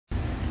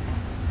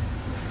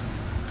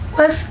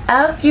What's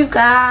up, you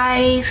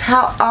guys?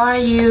 How are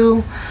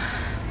you?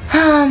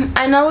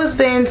 I know it's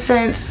been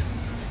since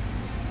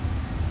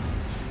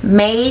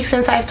May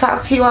since I've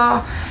talked to you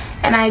all,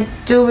 and I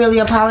do really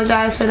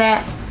apologize for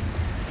that,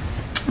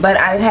 but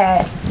I've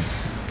had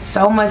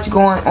so much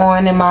going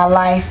on in my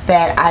life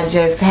that I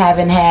just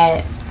haven't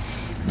had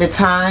the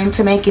time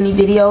to make any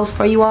videos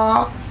for you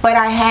all. But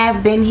I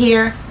have been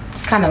here,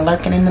 just kind of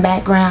lurking in the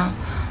background,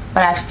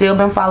 but I've still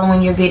been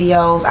following your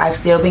videos. I've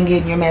still been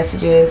getting your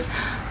messages.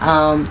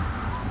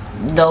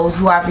 Those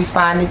who I've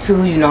responded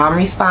to, you know I'm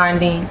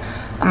responding.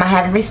 I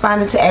haven't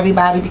responded to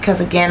everybody because,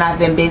 again, I've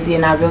been busy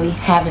and I really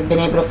haven't been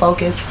able to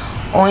focus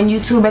on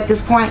YouTube at this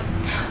point.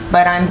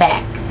 But I'm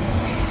back.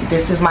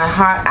 This is my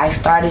heart. I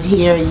started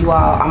here. You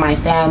all are my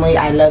family.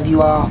 I love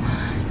you all.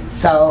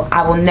 So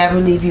I will never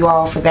leave you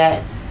all for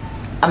that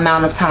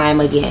amount of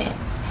time again.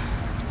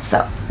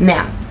 So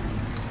now,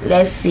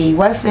 let's see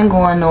what's been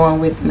going on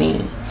with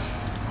me.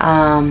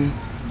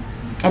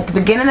 At the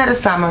beginning of the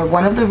summer,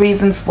 one of the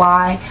reasons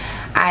why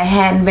I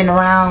hadn't been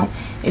around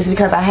is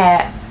because I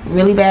had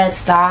really bad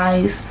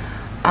styes,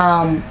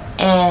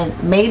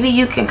 and maybe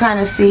you can kind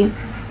of see,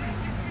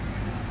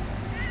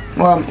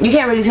 well, you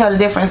can't really tell the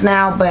difference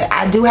now, but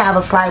I do have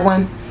a slight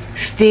one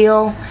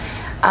still,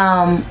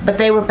 but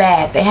they were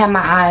bad. They had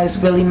my eyes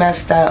really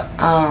messed up.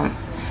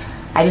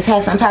 I just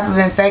had some type of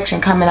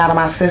infection coming out of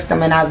my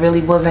system, and I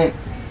really wasn't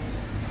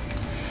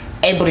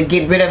able to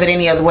get rid of it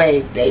any other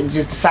way. They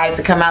just decided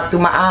to come out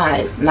through my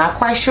eyes. Not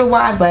quite sure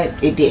why, but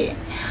it did.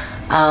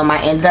 I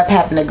ended up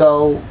having to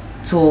go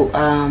to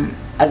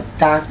a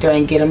doctor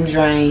and get them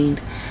drained,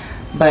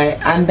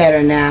 but I'm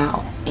better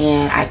now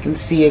and I can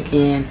see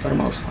again for the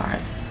most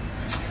part.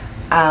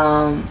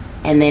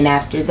 And then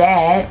after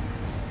that,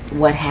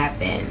 what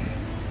happened?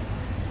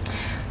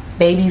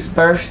 Baby's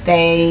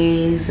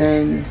birthdays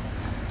and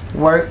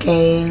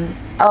working.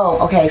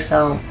 Oh, okay,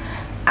 so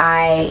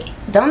I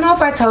don't know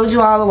if I told you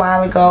all a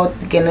while ago at the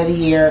beginning of the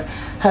year,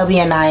 hubby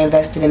and I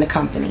invested in a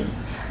company.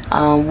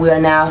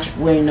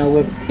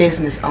 We're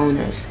business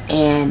owners,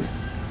 and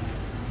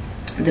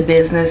the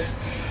business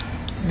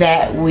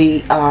that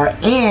we are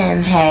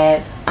in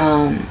had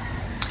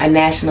a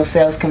national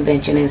sales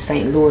convention in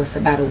St. Louis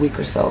about a week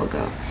or so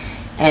ago,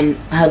 and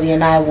hubby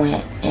and I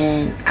went,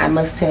 and I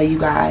must tell you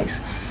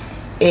guys,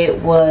 it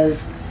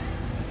was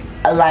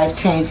a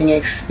life-changing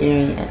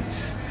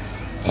experience.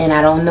 And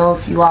I don't know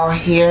if you all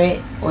hear it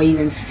or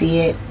even see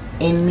it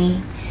in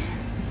me,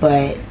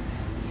 but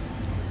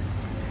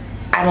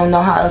I don't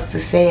know how else to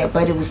say it,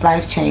 but it was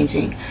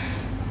life-changing.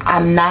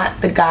 I'm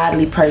not the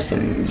godly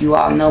person. You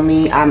all know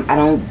me. I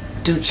don't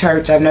do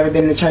church. I've never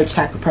been the church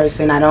type of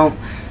person. I don't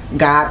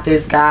God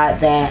this, God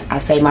that. I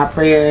say my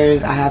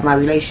prayers. I have my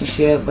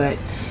relationship, but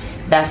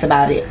that's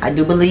about it. I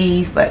do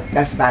believe, but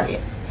that's about it.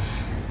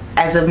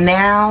 As of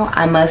now,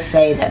 I must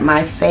say that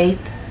my faith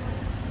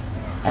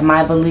and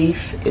my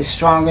belief is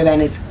stronger than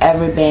it's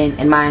ever been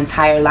in my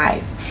entire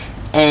life.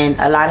 And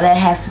a lot of that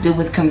has to do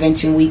with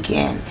convention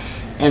weekend.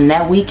 And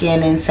that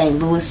weekend in St.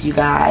 Louis, you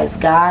guys,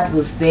 God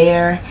was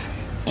there,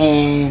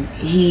 and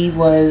He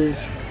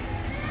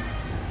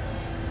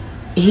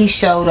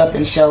showed up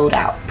and showed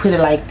out. Put it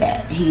like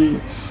that.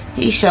 He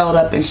showed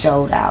up and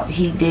showed out.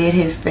 He did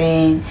His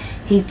thing.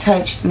 He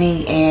touched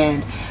me,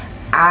 and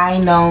I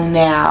know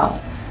now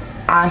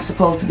I'm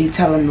supposed to be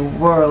telling the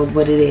world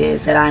what it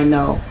is that I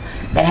know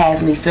that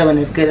has me feeling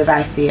as good as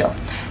I feel.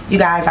 You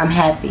guys, I'm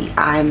happy.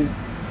 I'm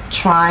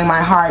trying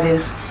my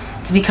hardest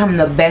to become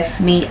the best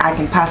me I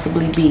can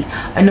possibly be,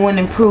 a new and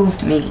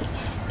improved me,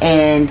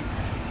 and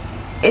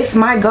it's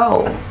my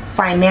goal.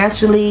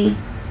 Financially,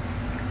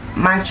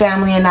 my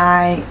family and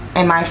I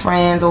and my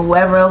friends or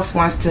whoever else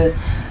wants to,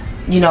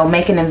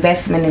 make an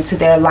investment into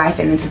their life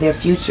and into their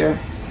future,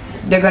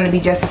 they're going to be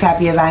just as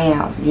happy as I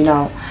am.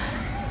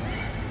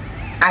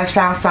 I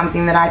found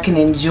something that I can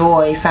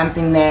enjoy,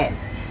 something that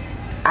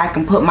I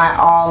can put my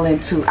all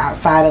into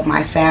outside of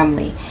my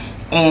family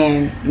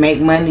and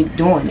make money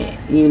doing it.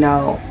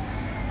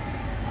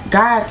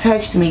 God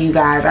touched me, you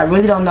guys. I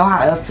really don't know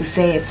how else to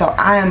say it. So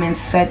I am in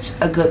such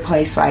a good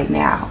place right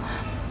now.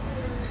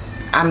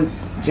 I'm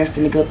just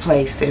in a good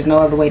place. There's no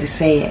other way to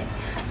say it.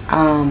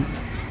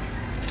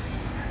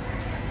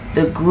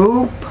 The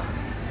group,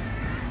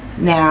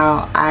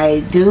 now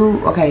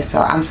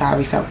so I'm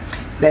sorry. So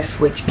let's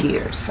switch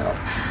gears. So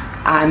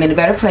I'm in a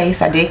better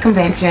place. I did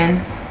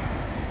convention.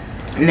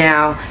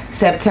 Now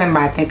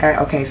September,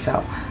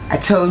 so I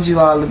told you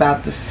all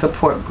about the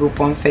support group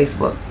on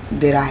Facebook,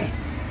 did I?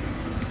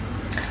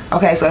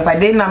 Okay, so if I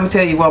didn't, I'm gonna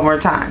tell you one more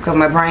time because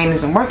my brain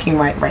isn't working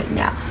right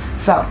now.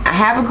 So I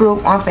have a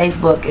group on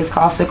Facebook. It's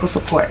called Sickle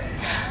Support.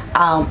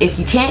 If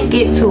you can't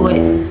get to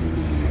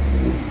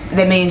it,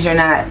 that means you're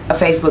not a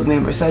Facebook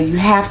member. So you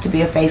have to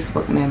be a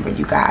Facebook member,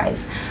 you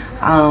guys.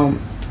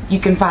 You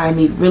can find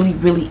me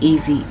really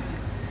easy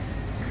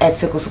at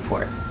Sickle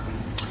Support.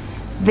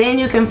 Then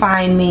you can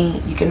friend me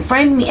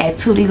at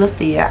Tootie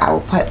Lathea.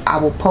 I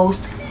will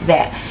post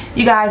that.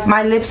 You guys,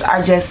 my lips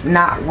are just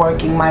not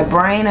working. My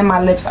brain and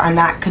my lips are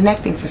not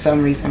connecting for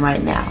some reason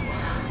right now.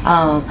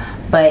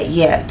 But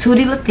yeah,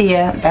 Tootie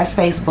Lathea, that's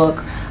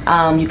Facebook.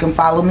 You can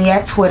follow me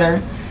at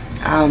Twitter,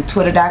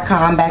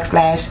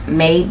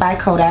 twitter.com/made by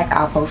Kodak.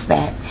 I'll post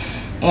that.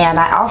 And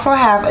I also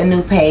have a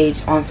new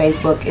page on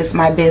Facebook. It's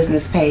my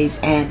business page,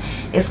 and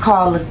it's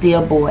called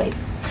Lathea Boyd.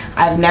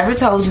 I've never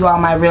told you all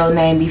my real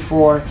name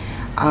before,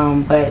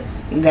 but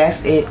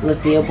that's it,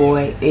 Lathea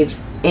Boyd. If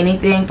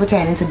anything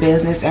pertaining to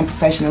business and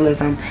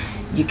professionalism,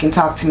 you can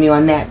talk to me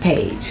on that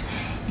page.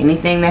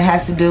 Anything that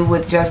has to do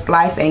with just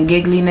life and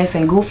giggliness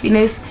and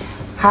goofiness,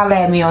 holla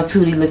at me on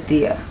Tootie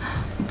Lathea.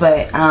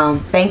 But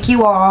thank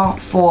you all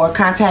for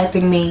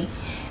contacting me.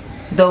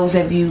 Those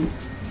of you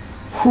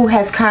who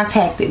has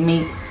contacted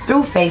me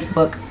through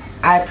Facebook,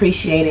 I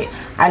appreciate it.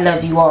 I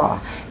love you all.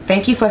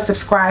 Thank you for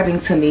subscribing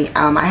to me.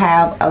 I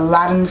have a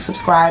lot of new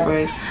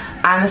subscribers.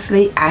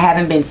 Honestly, I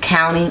haven't been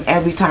counting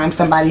every time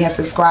somebody has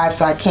subscribed,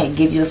 so I can't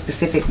give you a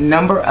specific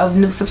number of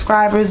new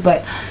subscribers.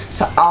 But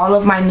to all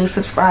of my new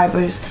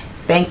subscribers,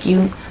 thank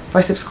you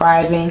for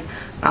subscribing.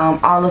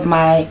 All of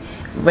my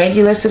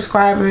regular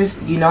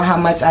subscribers, you know how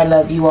much I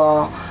love you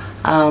all.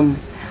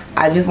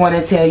 I just want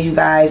to tell you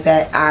guys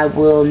that I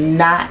will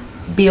not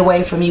be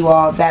away from you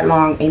all that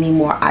long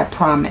anymore. I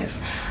promise.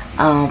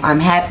 I'm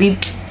happy.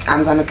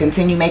 I'm going to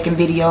continue making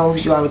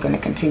videos. You all are going to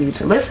continue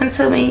to listen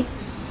to me.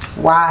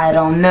 Why? I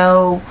don't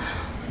know.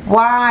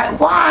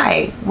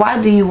 Why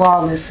do you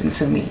all listen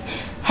to me?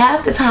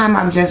 Half the time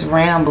I'm just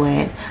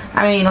rambling.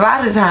 I mean, a lot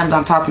of the times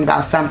I'm talking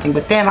about something,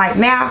 but then like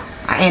now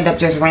I end up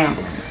just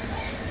rambling.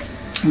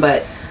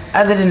 But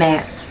other than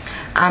that,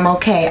 I'm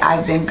okay.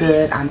 I've been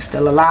good. I'm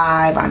still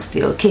alive. I'm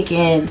still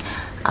kicking.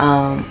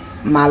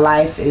 My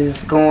life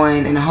is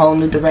going in a whole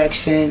new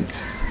direction.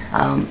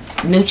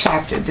 New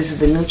chapter. This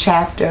is a new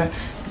chapter.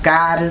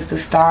 God is the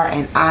star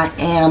and I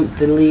am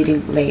the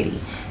leading lady.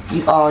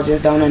 You all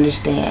just don't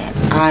understand.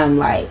 I'm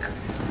like,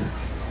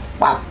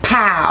 wow,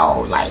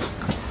 pow, like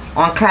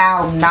on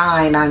cloud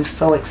 9. I'm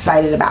so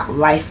excited about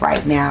life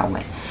right now,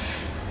 and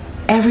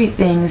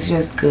everything's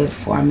just good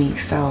for me.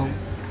 So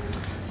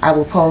I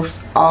will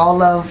post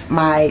all of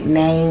my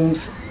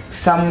names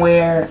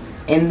somewhere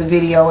in the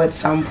video at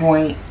some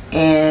point,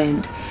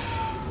 and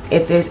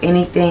if there's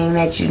anything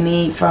that you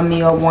need from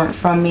me or want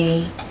from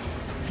me,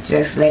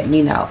 just let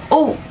me know.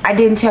 Oh, I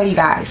didn't tell you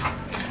guys.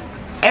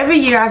 Every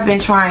year I've been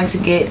trying to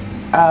get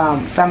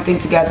something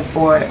together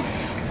for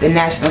the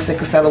National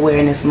Sickle Cell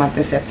Awareness Month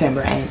in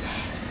September, and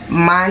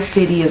my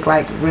city is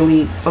like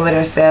really full of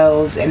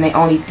themselves and they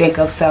only think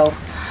of self.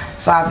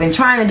 So I've been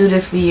trying to do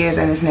this for years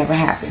and it's never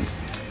happened.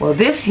 Well,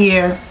 this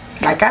year,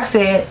 like I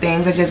said,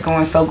 things are just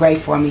going so great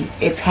for me.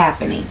 It's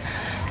happening.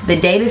 The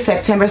date is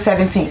September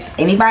 17th.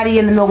 Anybody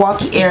in the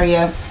Milwaukee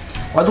area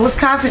or the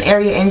Wisconsin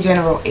area in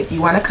general, if you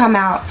want to come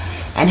out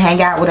and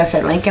hang out with us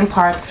at Lincoln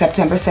Park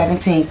September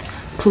 17th,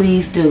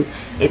 please do.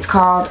 It's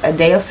called A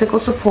Day of Sickle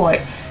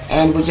Support,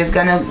 and we're just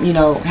gonna, you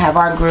know, have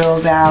our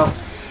grills out.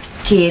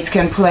 Kids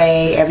can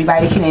play,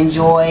 everybody can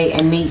enjoy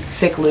and meet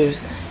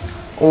sicklers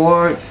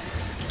or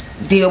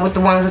deal with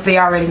the ones that they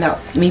already know.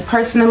 Me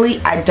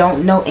personally, I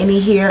don't know any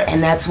here,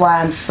 and that's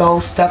why I'm so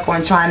stuck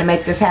on trying to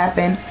make this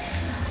happen.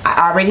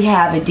 I already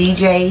have a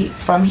DJ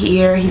from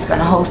here. He's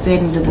gonna host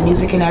it and do the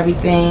music and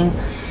everything.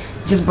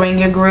 Just bring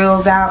your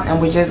grills out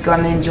and we're just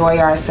gonna enjoy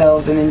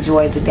ourselves and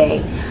enjoy the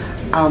day.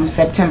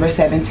 September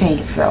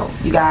 17th. So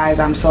you guys,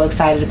 I'm so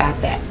excited about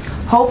that.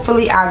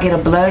 Hopefully I'll get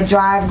a blood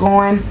drive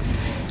going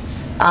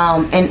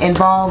and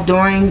involved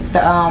during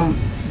the,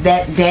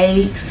 that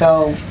day.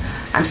 So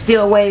I'm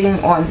still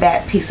waiting on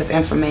that piece of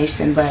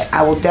information, but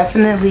I will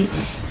definitely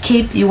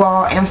keep you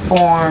all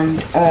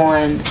informed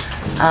on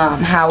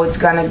how it's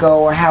gonna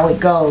go or how it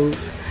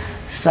goes.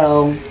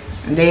 So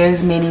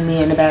there's me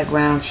in the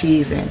background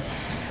cheesing.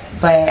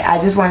 But I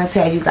just want to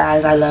tell you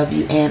guys I love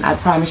you, and I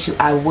promise you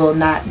I will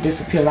not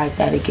disappear like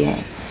that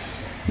again.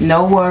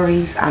 No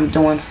worries, I'm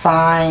doing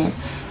fine,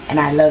 and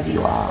I love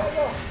you all.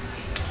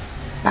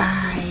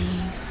 Bye.